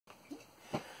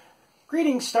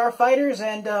Greetings, Starfighters,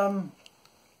 and,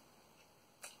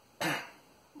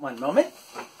 one moment.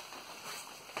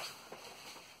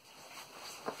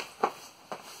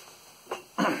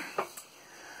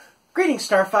 Greetings,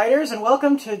 Starfighters, and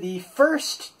welcome to the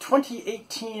first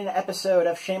 2018 episode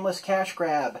of Shameless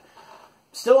Cashgrab.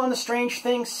 Still on the Strange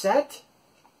Things set.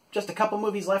 Just a couple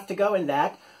movies left to go in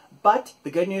that. But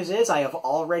the good news is I have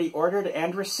already ordered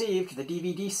and received the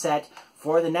DVD set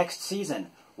for the next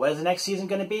season. What is the next season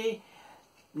going to be?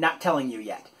 Not telling you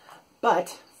yet.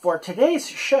 But for today's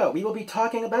show, we will be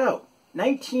talking about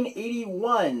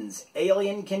 1981's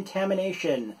Alien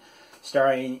Contamination,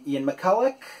 starring Ian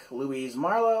McCulloch, Louise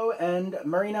Marlowe, and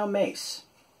Marino Mace.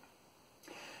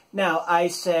 Now, I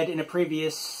said at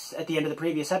the end of the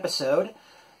previous episode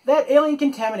that Alien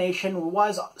Contamination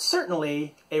was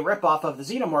certainly a ripoff of the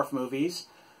Xenomorph movies,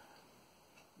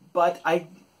 but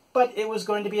it was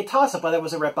going to be a toss-up whether it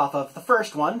was a ripoff of the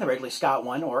first one, the Ridley Scott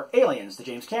one, or Aliens, the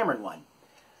James Cameron one.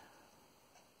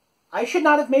 I should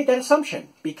not have made that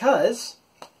assumption, because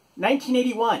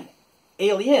 1981,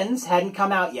 Aliens hadn't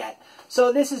come out yet,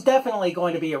 so this is definitely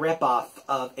going to be a ripoff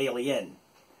of Alien.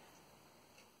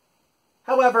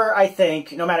 However, I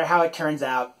think, no matter how it turns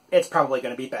out, it's probably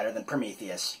going to be better than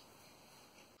Prometheus.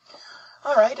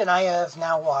 Alright, and I have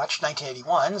now watched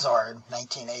 1981's, or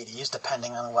 1980's,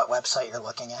 depending on what website you're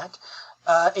looking at,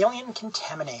 Alien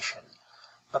Contamination.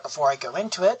 But before I go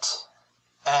into it,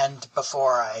 and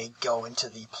before I go into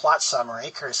the plot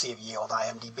summary, courtesy of ye old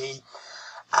IMDb,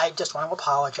 I just want to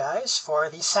apologize for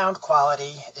the sound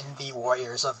quality in the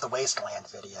Warriors of the Wasteland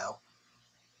video.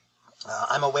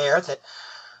 I'm aware that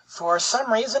for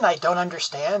some reason I don't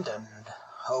understand, and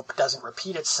hope doesn't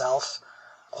repeat itself,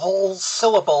 whole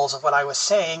syllables of what I was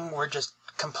saying were just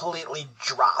completely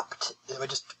dropped. It would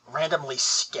just randomly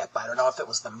skip. I don't know if it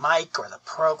was the mic or the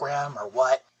program or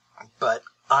what, but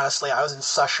honestly, I was in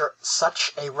such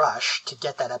a rush to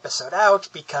get that episode out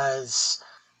because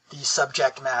the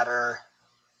subject matter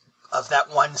of that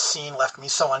one scene left me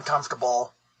so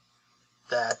uncomfortable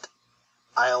that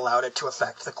I allowed it to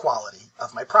affect the quality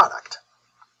of my product.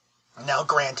 Now,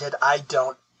 granted, I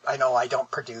know I don't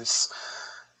produce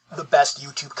the best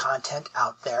YouTube content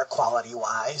out there,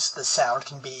 quality-wise. The sound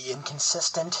can be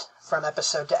inconsistent from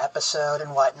episode to episode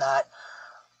and whatnot,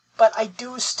 but I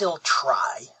do still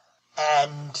try.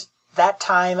 And that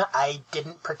time, I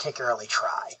didn't particularly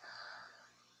try.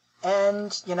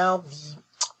 And, you know,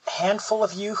 the handful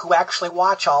of you who actually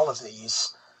watch all of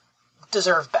these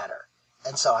deserve better.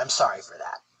 And so I'm sorry for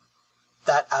that.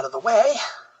 That out of the way,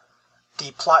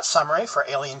 the plot summary for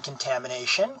Alien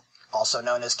Contamination, also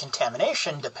known as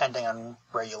Contamination, depending on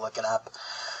where you look it up,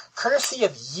 courtesy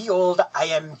of ye old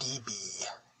IMDb.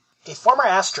 A former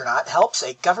astronaut helps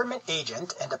a government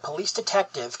agent and a police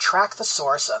detective track the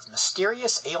source of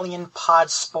mysterious alien pod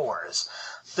spores,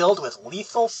 filled with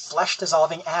lethal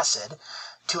flesh-dissolving acid,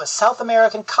 to a South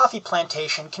American coffee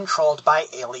plantation controlled by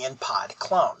alien pod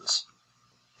clones.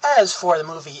 As for the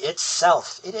movie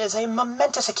itself, it is a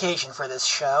momentous occasion for this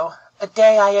show, a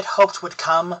day I had hoped would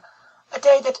come, a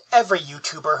day that every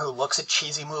YouTuber who looks at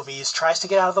cheesy movies tries to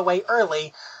get out of the way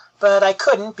early, but I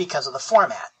couldn't because of the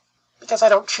format. Because I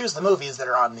don't choose the movies that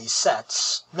are on these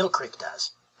sets. Mill Creek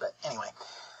does. But anyway,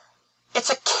 it's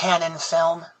a canon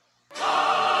film.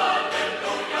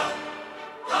 Hallelujah.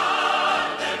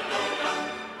 Hallelujah.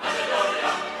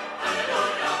 Hallelujah.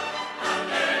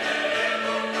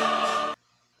 Hallelujah.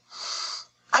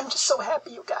 I'm just so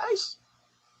happy, you guys.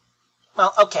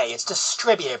 Well, okay, it's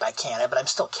distributed by Canon, but I'm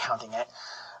still counting it.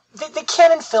 The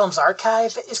Canon Films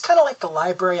Archive is kind of like the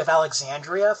Library of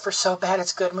Alexandria for So Bad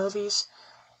It's Good movies.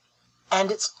 And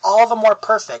it's all the more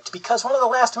perfect because one of the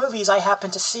last movies I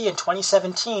happened to see in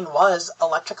 2017 was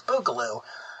Electric Boogaloo,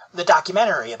 the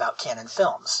documentary about Canon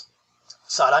Films.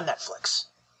 Saw it on Netflix.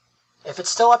 If it's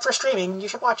still up for streaming, you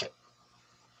should watch it.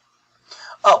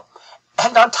 Oh,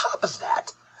 and on top of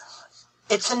that,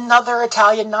 it's another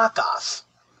Italian knockoff.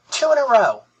 2 in a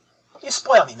row. You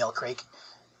spoil me, Mill Creek.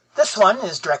 This one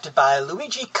is directed by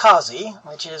Luigi Cozzi,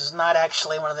 which is not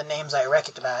actually one of the names I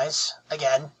recognize.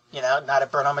 Again, you know, not a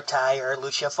Bruno Mattei or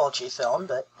Lucio Fulci film,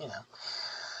 but, you know.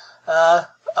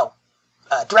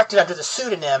 Directed under the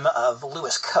pseudonym of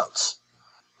Louis Coates.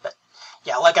 But,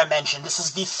 yeah, like I mentioned, this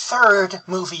is the third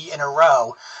movie in a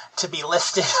row to be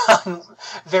listed on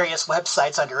various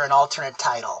websites under an alternate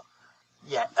title.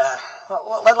 Yeah,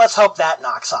 let's hope that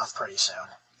knocks off pretty soon.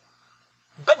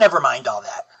 But never mind all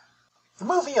that. The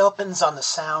movie opens on the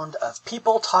sound of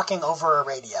people talking over a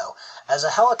radio as a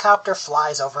helicopter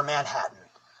flies over Manhattan.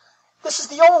 This is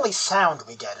the only sound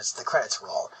we get as the credits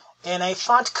roll, in a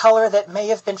font color that may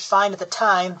have been fine at the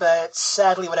time, but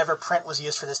sadly whatever print was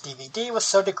used for this DVD was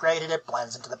so degraded it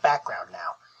blends into the background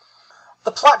now.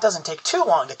 The plot doesn't take too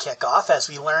long to kick off, as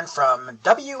we learn from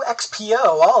WXPO,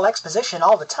 all exposition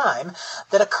all the time,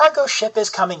 that a cargo ship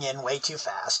is coming in way too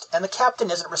fast, and the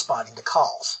captain isn't responding to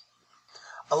calls.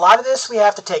 A lot of this we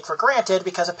have to take for granted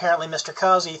because apparently Mr.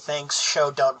 Cozy thinks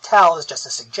show don't tell is just a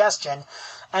suggestion,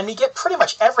 and we get pretty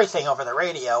much everything over the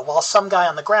radio while some guy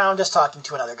on the ground is talking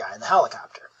to another guy in the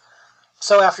helicopter.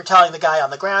 So after telling the guy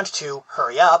on the ground to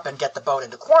hurry up and get the boat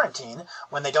into quarantine,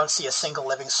 when they don't see a single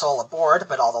living soul aboard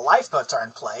but all the lifeboats are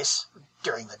in place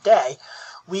during the day,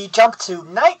 we jump to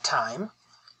nighttime,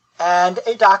 and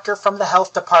a doctor from the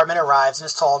health department arrives and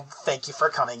is told, "Thank you for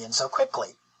coming in so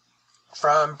quickly."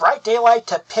 From bright daylight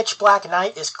to pitch black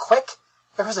night is quick.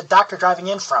 There was a doctor driving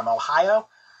in from Ohio.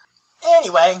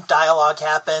 Anyway, dialogue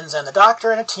happens, and the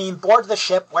doctor and a team board the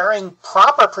ship wearing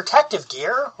proper protective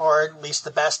gear, or at least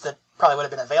the best that probably would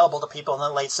have been available to people in the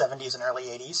late 70s and early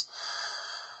 80s.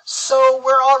 So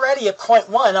we're already at point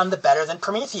 1 on the better than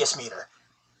Prometheus meter.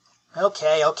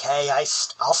 Okay,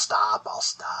 I'll stop.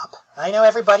 I know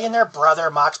everybody and their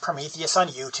brother mocks Prometheus on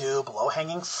YouTube,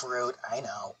 low-hanging fruit, I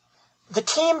know. The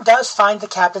team does find the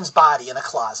captain's body in a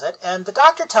closet, and the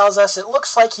doctor tells us it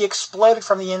looks like he exploded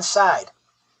from the inside.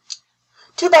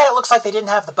 Too bad it looks like they didn't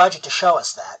have the budget to show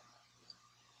us that.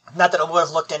 Not that it would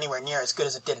have looked anywhere near as good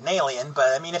as it did in Alien, but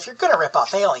I mean, if you're going to rip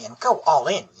off Alien, go all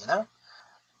in, you know?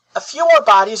 A few more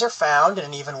bodies are found in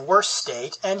an even worse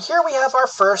state, and here we have our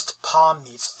first palm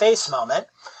meets face moment,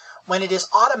 when it is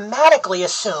automatically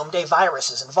assumed a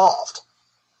virus is involved.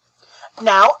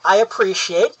 Now, I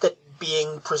appreciate that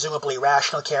being presumably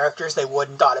rational characters, they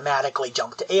wouldn't automatically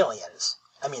jump to aliens.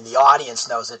 I mean, the audience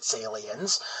knows it's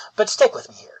aliens, but stick with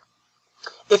me here.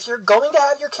 If you're going to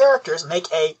have your characters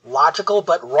make a logical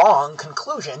but wrong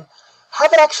conclusion,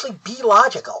 have it actually be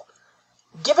logical.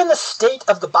 Given the state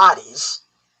of the bodies,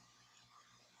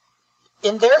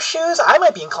 in their shoes, I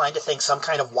might be inclined to think some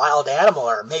kind of wild animal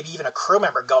or maybe even a crew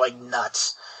member going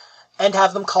nuts, and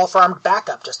have them call for armed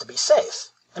backup just to be safe.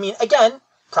 I mean, again,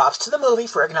 props to the movie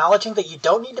for acknowledging that you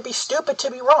don't need to be stupid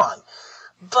to be wrong.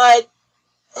 But,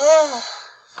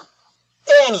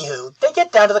 Anywho, they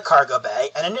get down to the cargo bay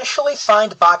and initially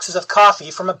find boxes of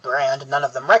coffee from a brand none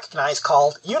of them recognize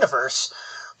called Universe,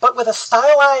 but with a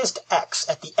stylized X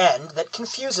at the end that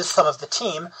confuses some of the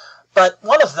team, but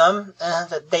one of them,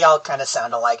 they all kind of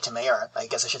sound alike to me, or I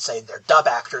guess I should say their dub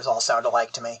actors all sound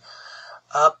alike to me.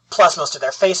 Plus most of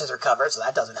their faces are covered, so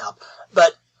that doesn't help.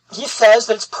 But he says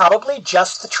that it's probably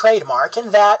just the trademark,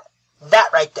 and that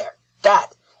right there,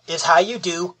 that is how you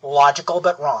do logical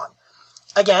but wrong.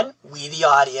 Again, we the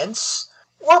audience,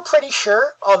 we're pretty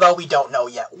sure, although we don't know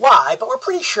yet why, but we're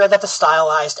pretty sure that the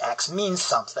stylized X means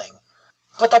something.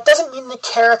 But that doesn't mean the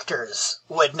characters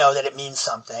would know that it means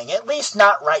something, at least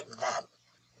not right then.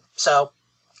 So,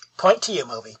 point to you,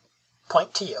 movie.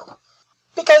 Point to you.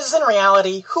 Because in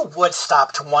reality, who would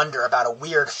stop to wonder about a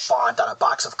weird font on a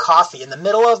box of coffee in the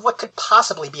middle of what could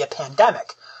possibly be a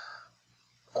pandemic?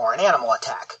 Or an animal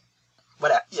attack?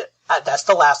 Whatever. That's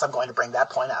the last I'm going to bring that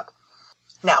point up.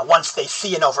 Now, once they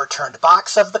see an overturned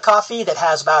box of the coffee that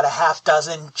has about a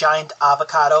half-dozen giant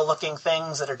avocado-looking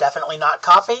things that are definitely not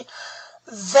coffee,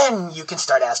 then you can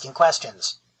start asking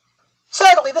questions.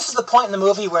 Sadly, this is the point in the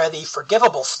movie where the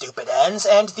forgivable stupid ends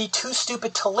and the too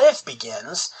stupid to live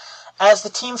begins, as the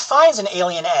team finds an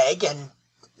alien egg, and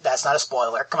that's not a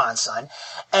spoiler, come on son,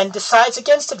 and decides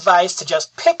against advice to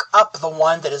just pick up the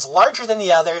one that is larger than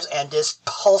the others and is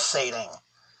pulsating.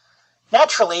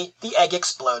 Naturally, the egg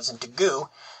explodes into goo,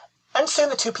 and soon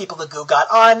the two people the goo got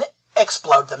on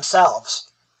explode themselves.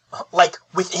 Like,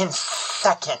 within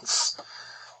seconds.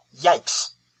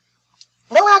 Yikes.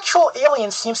 No actual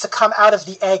alien seems to come out of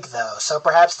the egg, though, so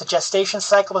perhaps the gestation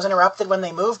cycle was interrupted when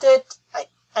they moved it?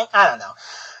 I don't know.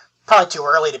 Probably too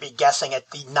early to be guessing at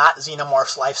the not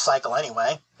xenomorph's life cycle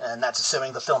anyway, and that's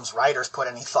assuming the film's writers put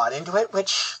any thought into it,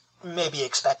 which may be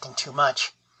expecting too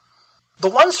much. The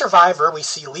one survivor we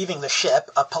see leaving the ship,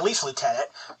 a police lieutenant,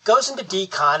 goes into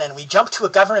decon, and we jump to a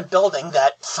government building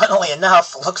that, funnily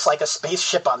enough, looks like a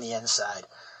spaceship on the inside.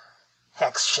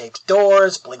 Hex-shaped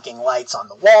doors, blinking lights on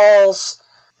the walls.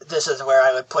 This is where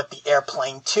I would put the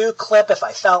Airplane 2 clip if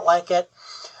I felt like it.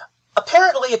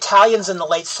 Apparently, Italians in the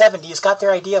late 70s got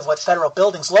their idea of what federal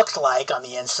buildings looked like on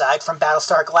the inside from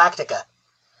Battlestar Galactica.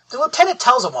 The lieutenant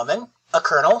tells a woman, a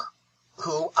colonel,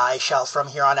 who I shall from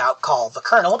here on out call the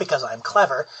Colonel because I'm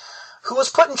clever, who was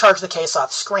put in charge of the case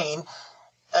off screen.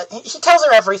 He tells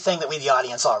her everything that we, the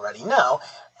audience, already know,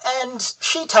 And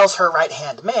she tells her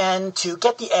right-hand man to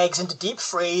get the eggs into deep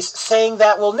freeze, saying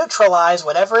that will neutralize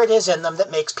whatever it is in them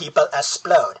that makes people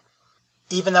explode,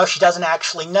 even though she doesn't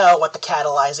actually know what the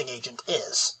catalyzing agent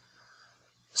is.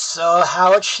 So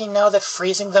how would she know that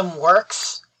freezing them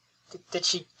works? Did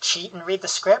she cheat and read the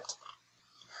script?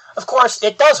 Of course,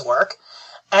 it does work,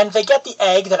 and they get the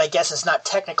egg that I guess is not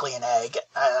technically an egg.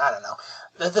 I don't know.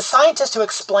 The scientist who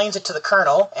explains it to the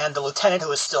colonel, and the lieutenant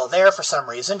who is still there for some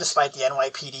reason, despite the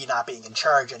NYPD not being in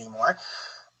charge anymore,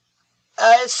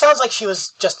 it sounds like she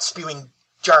was just spewing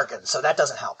jargon, so that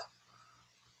doesn't help.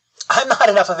 I'm not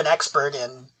enough of an expert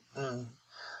in,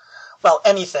 well,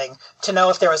 anything, to know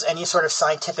if there was any sort of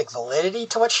scientific validity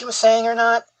to what she was saying or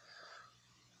not.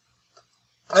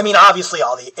 I mean, obviously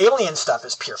all the alien stuff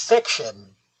is pure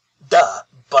fiction, duh,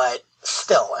 but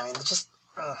still, I mean, just...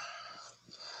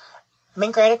 I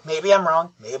mean, granted, maybe I'm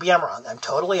wrong. I'm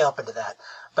totally open to that.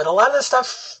 But a lot of the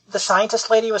stuff the scientist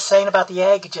lady was saying about the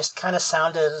egg just kind of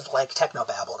sounded like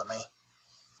technobabble to me.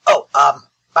 Oh,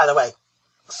 by the way,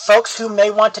 folks who may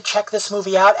want to check this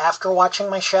movie out after watching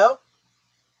my show,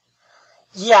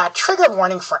 yeah, trigger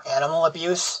warning for animal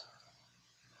abuse.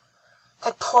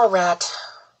 That poor rat.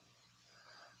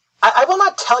 I will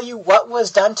not tell you what was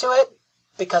done to it,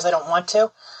 because I don't want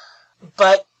to,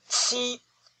 but see...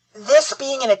 This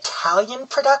being an Italian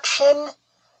production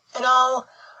and all,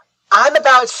 I'm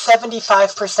about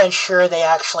 75% sure they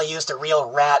actually used a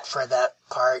real rat for that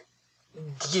part.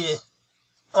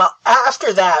 Well,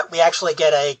 after that, we actually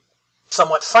get a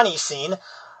somewhat funny scene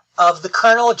of the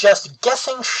colonel just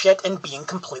guessing shit and being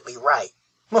completely right.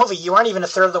 Movie, you aren't even a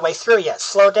third of the way through yet.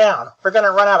 Slow down. We're going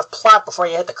to run out of plot before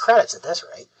you hit the credits at this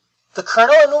rate. The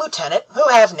colonel and the lieutenant, who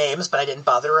have names but I didn't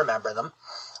bother to remember them,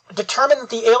 determined that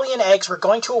the alien eggs were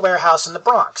going to a warehouse in the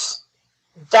Bronx.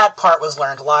 That part was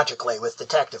learned logically with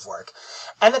detective work,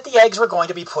 and that the eggs were going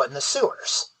to be put in the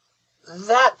sewers.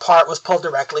 That part was pulled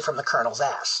directly from the colonel's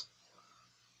ass.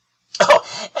 Oh,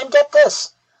 and get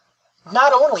this.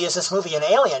 Not only is this movie an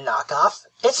Alien knockoff,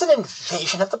 it's an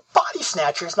Invasion of the Body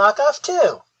Snatchers knockoff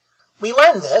too. We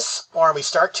learn this, or we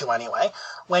start to anyway,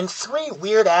 when three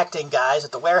weird acting guys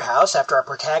at the warehouse after our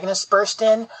protagonists burst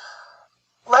in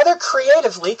rather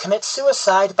creatively commit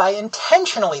suicide by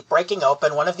intentionally breaking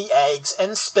open one of the eggs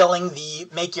and spilling the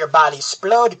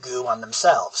make-your-body-splode goo on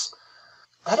themselves.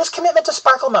 That is commitment to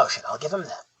sparkle motion, I'll give them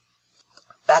that.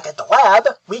 Back at the lab,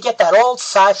 we get that old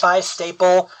sci-fi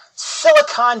staple,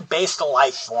 silicon-based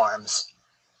life forms.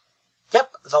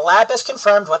 Yep, the lab has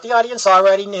confirmed what the audience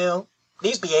already knew.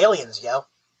 These be aliens, yo.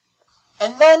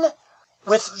 And then,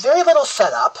 with very little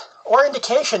setup, or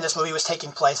indication this movie was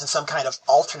taking place in some kind of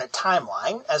alternate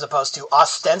timeline, as opposed to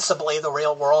ostensibly the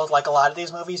real world like a lot of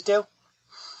these movies do,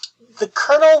 the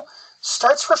colonel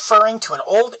starts referring to an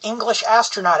old English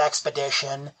astronaut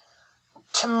expedition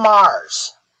to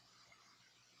Mars.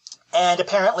 And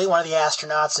apparently one of the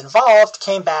astronauts involved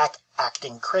came back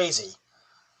acting crazy.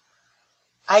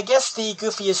 I guess the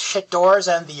goofiest shit doors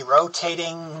and the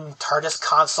rotating TARDIS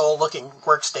console-looking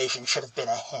workstation should have been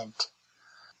a hint.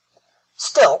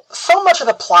 Still, so much of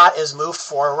the plot is moved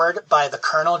forward by the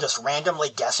colonel just randomly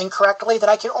guessing correctly that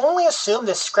I can only assume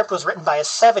this script was written by a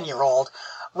 7-year-old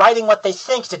writing what they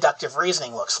think deductive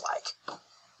reasoning looks like.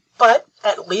 But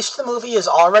at least the movie is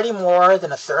already more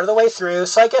than a third of the way through,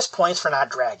 so I guess points for not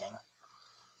dragging.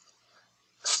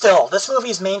 Still, this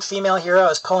movie's main female hero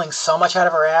is pulling so much out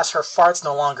of her ass her farts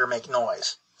no longer make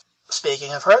noise.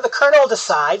 Speaking of her, the colonel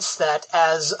decides that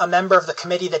as a member of the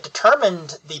committee that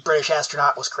determined the British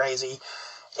astronaut was crazy,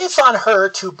 it's on her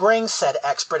to bring said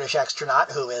ex-British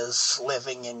astronaut, who is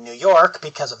living in New York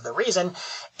because of the reason,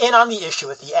 in on the issue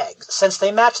with the eggs, since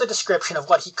they match the description of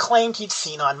what he claimed he'd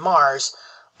seen on Mars,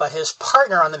 but his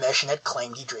partner on the mission had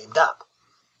claimed he dreamed up.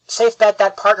 Safe bet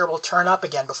that partner will turn up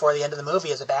again before the end of the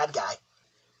movie as a bad guy.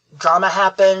 Drama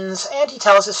happens, and he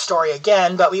tells his story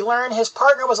again, but we learn his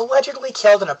partner was allegedly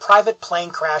killed in a private plane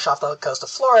crash off the coast of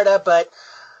Florida, but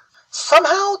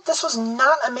somehow this was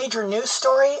not a major news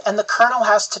story, and the colonel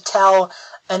has to tell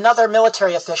another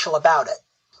military official about it.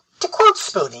 To quote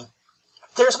Spoonie,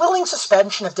 there's willing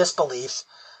suspension of disbelief,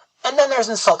 and then there's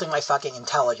insulting my fucking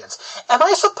intelligence. Am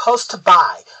I supposed to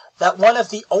buy that one of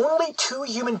the only 2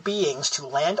 human beings to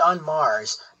land on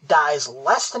Mars dies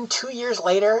less than 2 years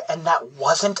later, and that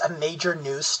wasn't a major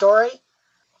news story?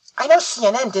 I know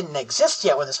CNN didn't exist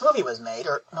yet when this movie was made,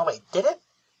 or, no wait, did it?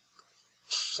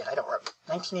 Shit, I don't remember.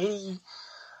 1980?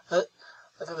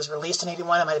 If it was released in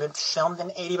 81, it might have been filmed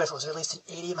in 80, but if it was released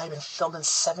in 80, it might have been filmed in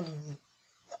 70.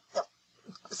 No,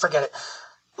 forget it.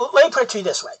 Let me put it to you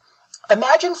this way.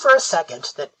 Imagine for a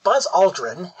second that Buzz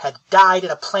Aldrin had died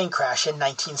in a plane crash in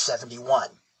 1971.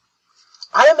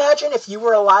 I imagine if you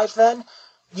were alive then,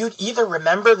 you'd either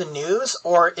remember the news,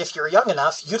 or if you're young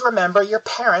enough, you'd remember your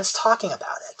parents talking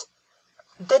about it.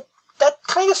 That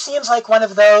kind of seems like one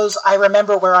of those I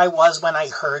remember where I was when I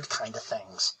heard kind of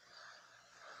things.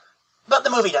 But the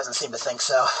movie doesn't seem to think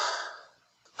so.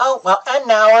 Oh, well, and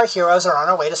now our heroes are on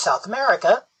our way to South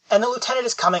America, and the lieutenant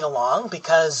is coming along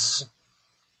because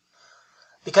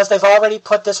they've already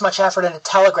put this much effort into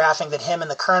telegraphing that him and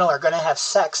the colonel are going to have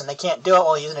sex, and they can't do it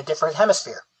while he's in a different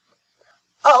hemisphere.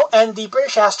 Oh, and the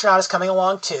British astronaut is coming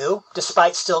along too,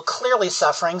 despite still clearly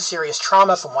suffering serious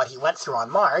trauma from what he went through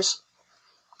on Mars,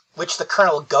 which the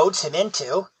colonel goads him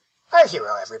into. Our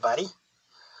hero, everybody.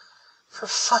 For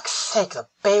fuck's sake, the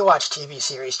Baywatch TV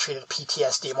series treated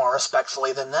PTSD more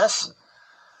respectfully than this.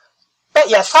 But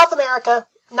yes, South America,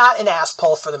 not an ass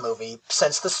pull for the movie,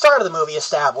 since the start of the movie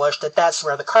established that that's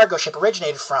where the cargo ship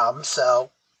originated from,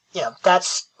 so,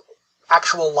 that's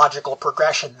actual logical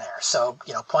progression there. So,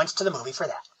 points to the movie for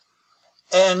that.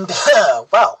 And,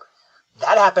 well,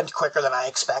 that happened quicker than I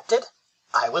expected.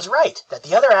 I was right, that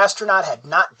the other astronaut had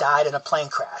not died in a plane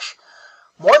crash.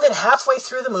 More than halfway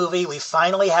through the movie, we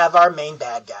finally have our main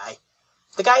bad guy.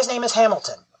 The guy's name is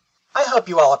Hamilton. I hope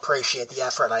you all appreciate the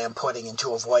effort I am putting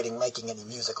into avoiding making any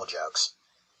musical jokes.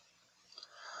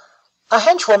 A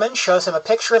henchwoman shows him a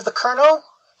picture of the colonel,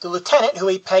 the lieutenant, who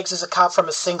he pegs as a cop from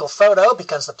a single photo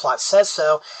because the plot says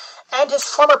so, and his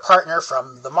former partner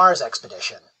from the Mars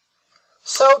expedition.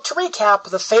 So, to recap,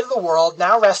 the fate of the world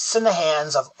now rests in the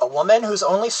hands of a woman whose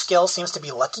only skill seems to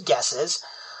be lucky guesses,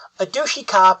 a douchey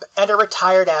cop, and a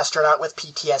retired astronaut with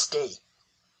PTSD.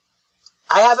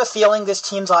 I have a feeling this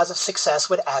team's odds of success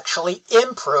would actually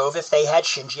improve if they had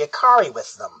Shinji Ikari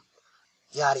with them.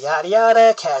 Yada yada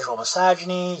yada, casual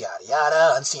misogyny, yada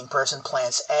yada, unseen person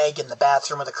plants egg in the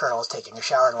bathroom where the colonel is taking a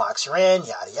shower and locks her in,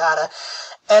 yada yada.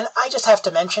 And I just have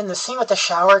to mention, the scene with the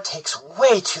shower takes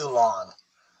way too long.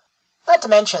 Not to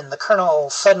mention, the colonel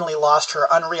suddenly lost her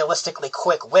unrealistically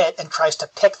quick wit and tries to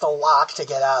pick the lock to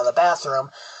get out of the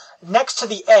bathroom, next to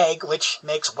the egg, which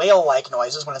makes whale-like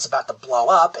noises when it's about to blow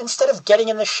up, instead of getting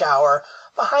in the shower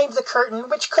behind the curtain,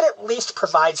 which could at least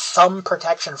provide some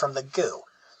protection from the goo.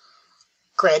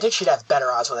 Granted, she'd have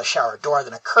better odds with a shower door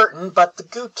than a curtain, but the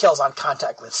goo kills on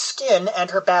contact with skin,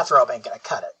 and her bathrobe ain't gonna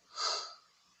cut it.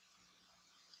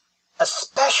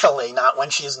 Especially not when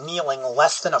she's kneeling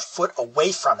less than a foot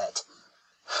away from it.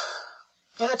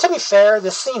 To be fair,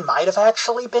 this scene might have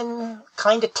actually been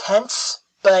kinda tense,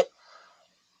 but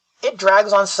it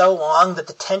drags on so long that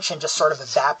the tension just sort of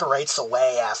evaporates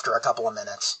away after a couple of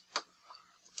minutes.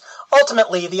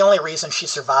 Ultimately, the only reason she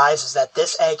survives is that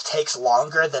this egg takes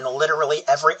longer than literally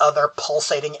every other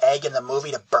pulsating egg in the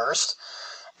movie to burst,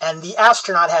 and the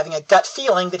astronaut having a gut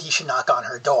feeling that he should knock on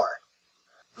her door.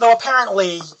 Though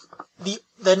apparently,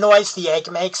 the noise the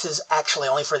egg makes is actually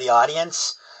only for the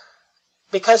audience,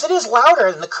 because it is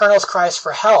louder than the colonel's cries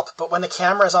for help, but when the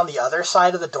camera is on the other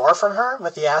side of the door from her,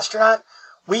 with the astronaut,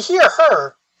 we hear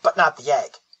her, but not the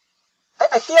egg.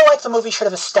 I feel like the movie should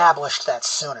have established that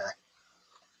sooner.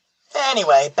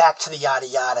 Anyway, back to the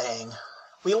yada-yadaing.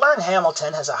 We learn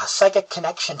Hamilton has a psychic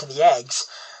connection to the eggs,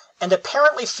 and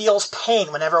apparently feels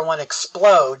pain whenever one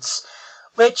explodes,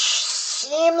 which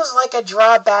seems like a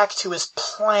drawback to his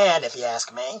plan, if you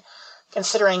ask me,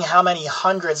 considering how many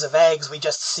hundreds of eggs we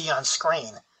just see on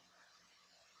screen.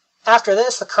 After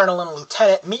this, the colonel and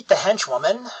lieutenant meet the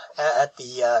henchwoman at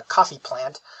the coffee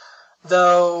plant,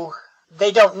 though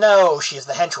they don't know she's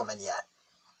the henchwoman yet.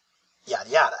 Yada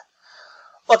yada.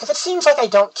 Look, if it seems like I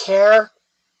don't care,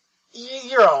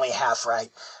 you're only half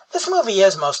right. This movie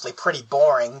is mostly pretty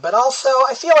boring, but also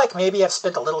I feel like maybe I've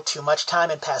spent a little too much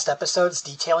time in past episodes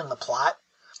detailing the plot.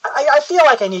 I feel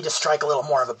like I need to strike a little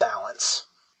more of a balance.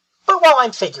 But while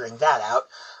I'm figuring that out,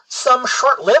 some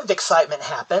short-lived excitement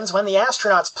happens when the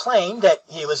astronaut's plane that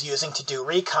he was using to do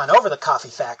recon over the coffee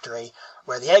factory,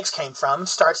 where the eggs came from,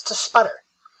 starts to sputter.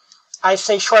 I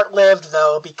say short-lived,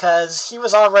 though, because he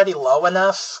was already low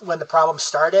enough when the problem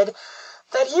started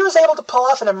that he was able to pull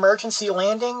off an emergency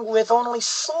landing with only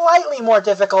slightly more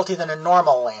difficulty than a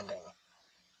normal landing.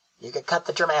 You could cut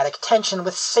the dramatic tension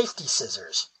with safety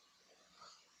scissors.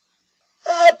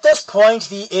 At this point,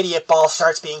 the idiot ball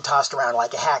starts being tossed around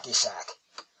like a hacky sack.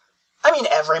 I mean,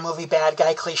 every movie bad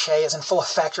guy cliche is in full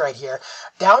effect right here,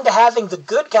 down to having the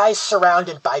good guys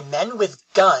surrounded by men with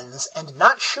guns and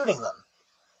not shooting them.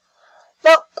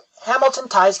 Now, Hamilton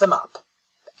ties them up,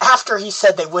 after he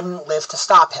said they wouldn't live to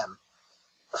stop him.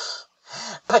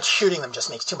 But shooting them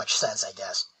just makes too much sense, I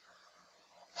guess.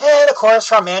 And, of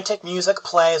course, romantic music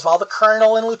plays while the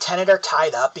colonel and lieutenant are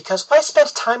tied up, because why spend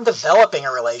time developing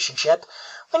a relationship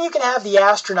when you can have the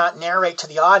astronaut narrate to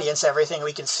the audience everything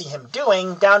we can see him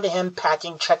doing, down to him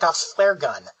packing Chekhov's flare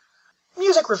gun.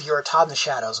 Music reviewer Todd in the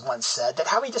Shadows once said that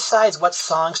how he decides what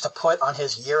songs to put on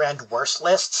his year-end worst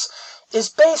lists is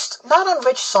based not on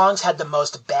which songs had the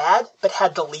most bad, but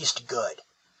had the least good.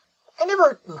 I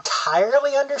never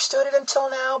entirely understood it until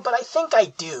now, but I think I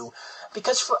do,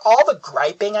 because for all the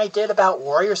griping I did about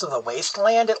Warriors of the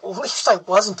Wasteland, at least I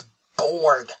wasn't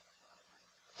bored.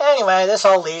 Anyway, this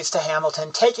all leads to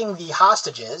Hamilton taking the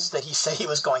hostages that he said he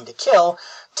was going to kill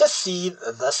to see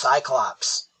the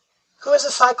Cyclops. Who is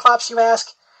the Cyclops, you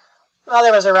ask? Well,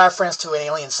 there was a reference to an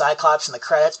alien Cyclops in the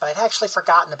credits, but I'd actually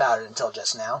forgotten about it until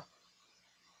just now.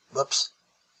 Whoops.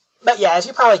 But yeah, as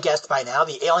you probably guessed by now,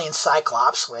 the alien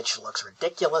Cyclops, which looks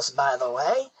ridiculous, by the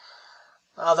way.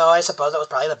 Although I suppose that was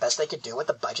probably the best they could do with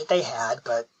the budget they had,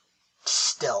 but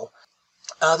still.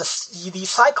 The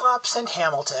Cyclops and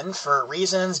Hamilton, for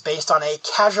reasons based on a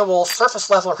casual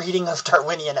surface-level reading of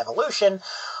Darwinian evolution,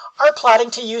 are plotting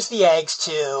to use the eggs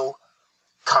to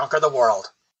conquer the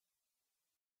world.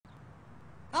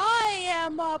 I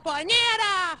am a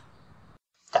banana!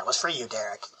 That was for you,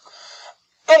 Derek.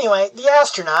 Anyway, the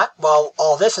astronaut, while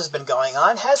all this has been going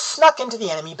on, has snuck into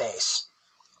the enemy base.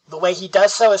 The way he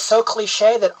does so is so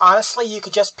cliche that honestly you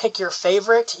could just pick your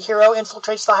favorite hero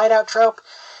infiltrates the hideout trope,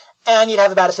 and you'd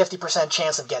have about a 50%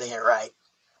 chance of getting it right.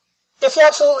 If you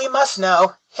absolutely must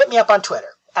know, hit me up on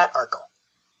Twitter, @Arkle.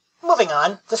 Moving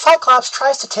on, the Cyclops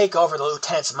tries to take over the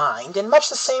lieutenant's mind in much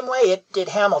the same way it did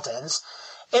Hamilton's,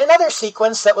 in another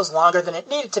sequence that was longer than it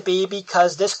needed to be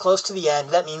because this close to the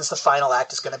end, that means the final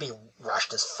act is going to be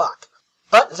rushed as fuck.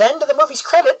 But then, to the movie's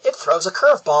credit, it throws a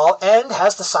curveball and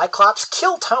has the Cyclops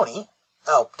kill Tony.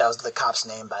 Oh, that was the cop's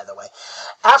name, by the way.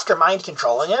 After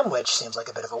mind-controlling him, which seems like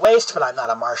a bit of a waste, but I'm not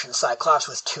a Martian Cyclops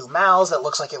with 2 mouths that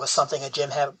looks like it was something a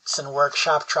Jim Henson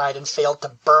workshop tried and failed to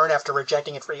burn after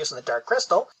rejecting it for use in the Dark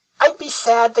Crystal. I'd be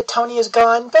sad that Tony is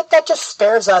gone, but that just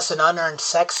spares us an unearned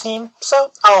sex scene,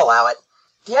 so I'll allow it.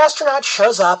 The astronaut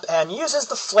shows up and uses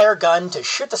the flare gun to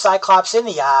shoot the Cyclops in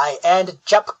the eye, and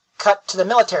jump cut to the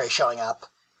military showing up.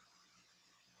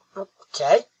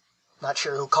 Okay, not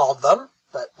sure who called them,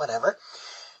 but whatever.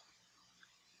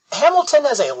 Hamilton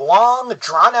has a long,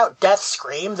 drawn-out death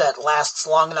scream that lasts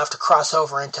long enough to cross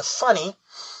over into funny,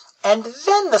 and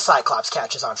then the Cyclops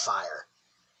catches on fire.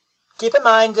 Keep in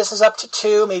mind, this is up to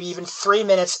 2, maybe even 3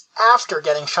 minutes after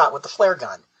getting shot with the flare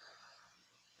gun.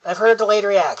 I've heard delayed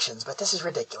reactions, but this is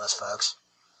ridiculous, folks.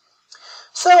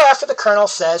 So after the Colonel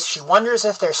says she wonders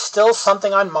if there's still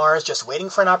something on Mars just waiting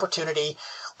for an opportunity,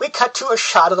 we cut to a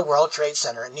shot of the World Trade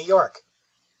Center in New York.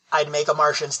 I'd make a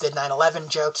Martians did 9/11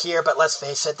 joke here, but let's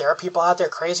face it, there are people out there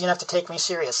crazy enough to take me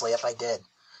seriously if I did.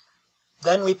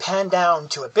 Then we pan down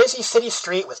to a busy city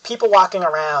street with people walking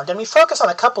around, and we focus on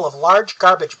a couple of large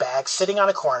garbage bags sitting on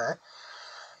a corner.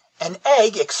 An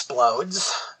egg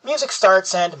explodes, music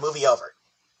starts, and movie over.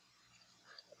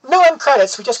 No end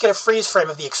credits, we just get a freeze frame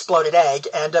of the exploded egg,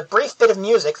 and a brief bit of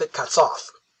music that cuts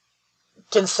off.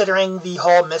 Considering the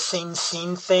whole missing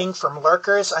scene thing from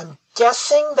Lurkers, I'm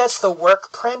guessing that's the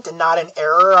work print and not an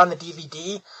error on the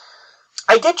DVD.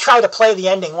 I did try to play the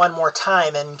ending one more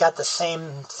time and got the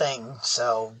same thing,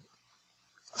 so...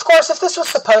 Of course, if this was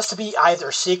supposed to be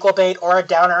either sequel bait or a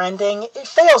downer ending, it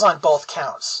fails on both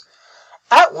counts.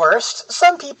 At worst,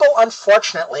 some people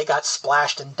unfortunately got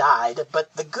splashed and died,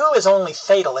 but the goo is only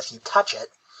fatal if you touch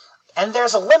it, and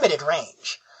there's a limited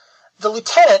range. The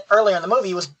lieutenant earlier in the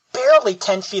movie was barely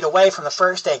 10 feet away from the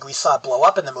first egg we saw blow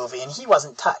up in the movie, and he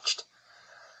wasn't touched.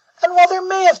 And while there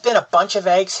may have been a bunch of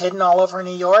eggs hidden all over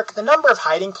New York, the number of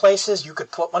hiding places you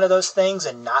could put one of those things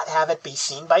and not have it be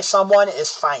seen by someone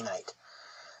is finite.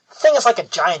 The thing is like a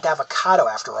giant avocado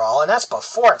after all, and that's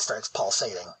before it starts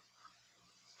pulsating.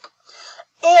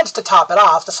 And to top it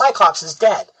off, the Cyclops is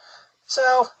dead.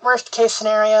 So, worst case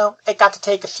scenario, it got to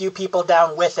take a few people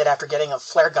down with it after getting a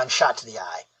flare gun shot to the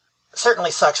eye.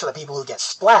 Certainly sucks for the people who get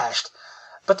splashed,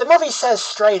 but the movie says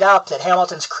straight up that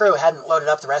Hamilton's crew hadn't loaded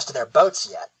up the rest of their boats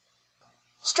yet.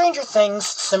 Stranger Things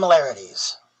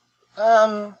similarities.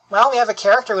 Well, we have a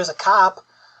character who's a cop.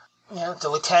 The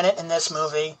lieutenant in this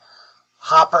movie.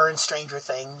 Hopper in Stranger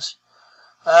Things.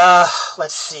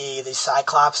 Let's see, the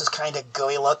Cyclops is kind of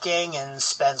gooey looking and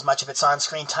spends much of its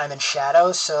on-screen time in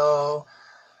shadow, so...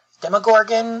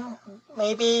 Demogorgon,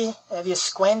 maybe? If you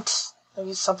squint?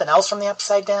 Maybe something else from the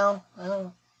Upside Down?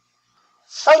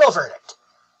 Final verdict.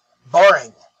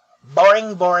 Boring.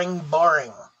 Boring, boring,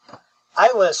 boring.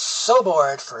 I was so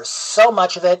bored for so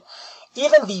much of it,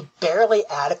 even the barely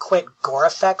adequate gore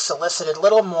effects elicited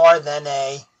little more than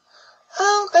a...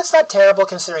 Oh, that's not terrible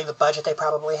considering the budget they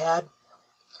probably had.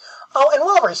 Oh, and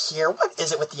while we're here, what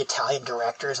is it with the Italian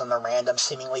directors and the random,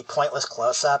 seemingly pointless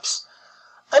close-ups?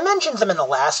 I mentioned them in the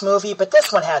last movie, but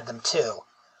this one had them too.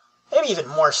 Maybe even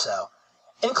more so.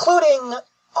 Including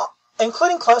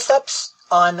close-ups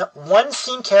on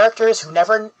one-scene characters who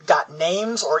never got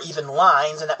names or even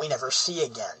lines and that we never see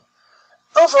again.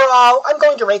 Overall, I'm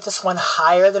going to rate this one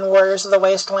higher than Warriors of the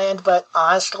Wasteland, but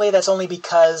honestly, that's only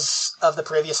because of the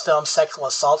previous film's sexual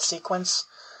assault sequence.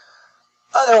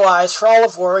 Otherwise, for all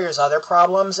of Warrior's other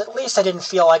problems, at least I didn't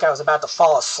feel like I was about to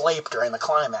fall asleep during the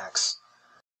climax.